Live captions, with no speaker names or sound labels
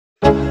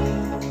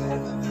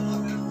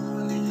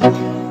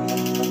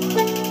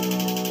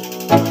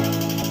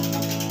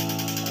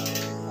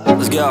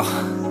Yo,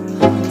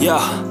 yo,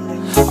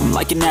 I'm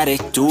like an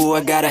addict, do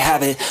I gotta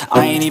have it.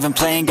 I ain't even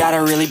playing, got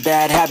a really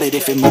bad habit.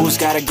 If it moves,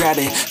 gotta grab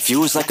it,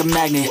 fuse like a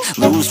magnet.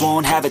 Lose,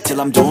 won't have it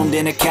till I'm doomed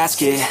in a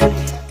casket.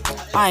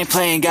 I ain't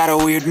playing, got a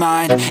weird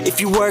mind.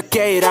 If you work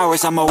 8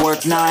 hours, I'ma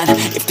work 9.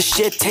 If the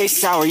shit tastes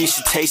sour, you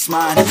should taste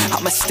mine.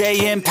 I'ma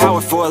stay in power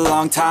for a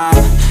long time.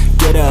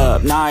 Get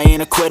up, nah, I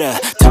ain't a quitter.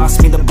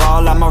 Toss me the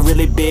ball, I'm a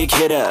really big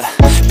hitter.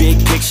 Big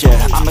picture,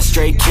 I'm a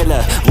straight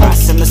killer.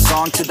 Rising the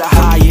song to the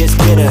highest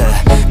bidder.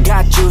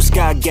 Got juice,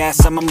 got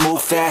gas, I'ma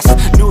move fast.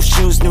 New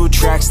shoes, new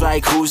tracks,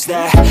 like who's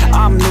that?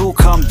 I'm new,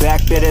 come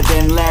back, better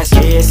than last.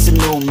 Yeah, it's a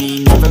new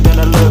me, never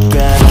gonna look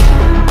back.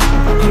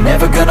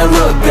 Never gonna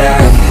look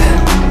back.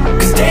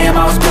 Cause damn,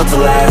 I was built to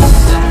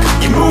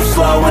last. You move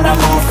slow and I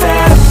move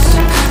fast,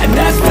 and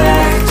that's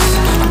facts.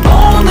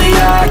 Only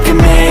I can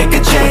make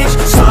a change.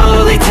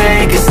 Slowly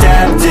take a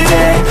step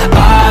today.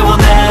 I will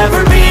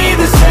never be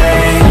the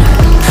same,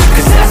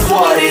 cause that's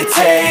what it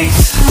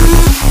takes.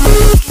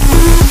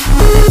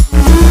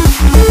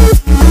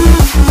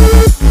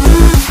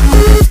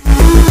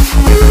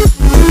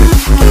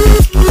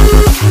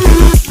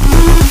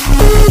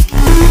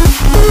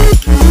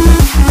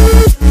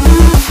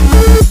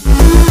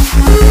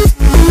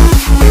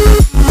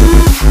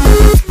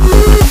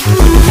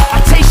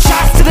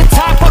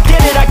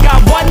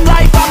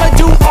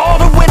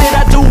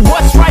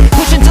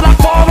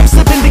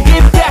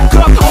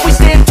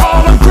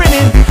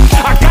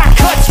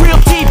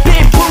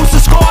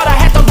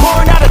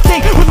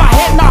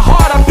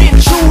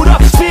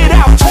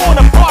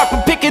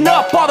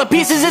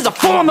 Pieces is a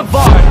form of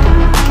art.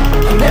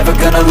 I'm never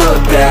gonna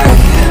look back.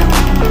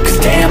 Cause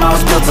damn, I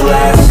was built to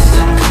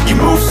last. You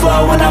move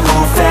slow and I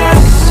move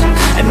fast,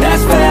 and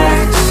that's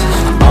facts.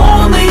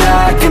 Only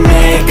I can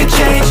make a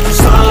change.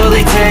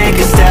 Slowly take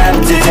a step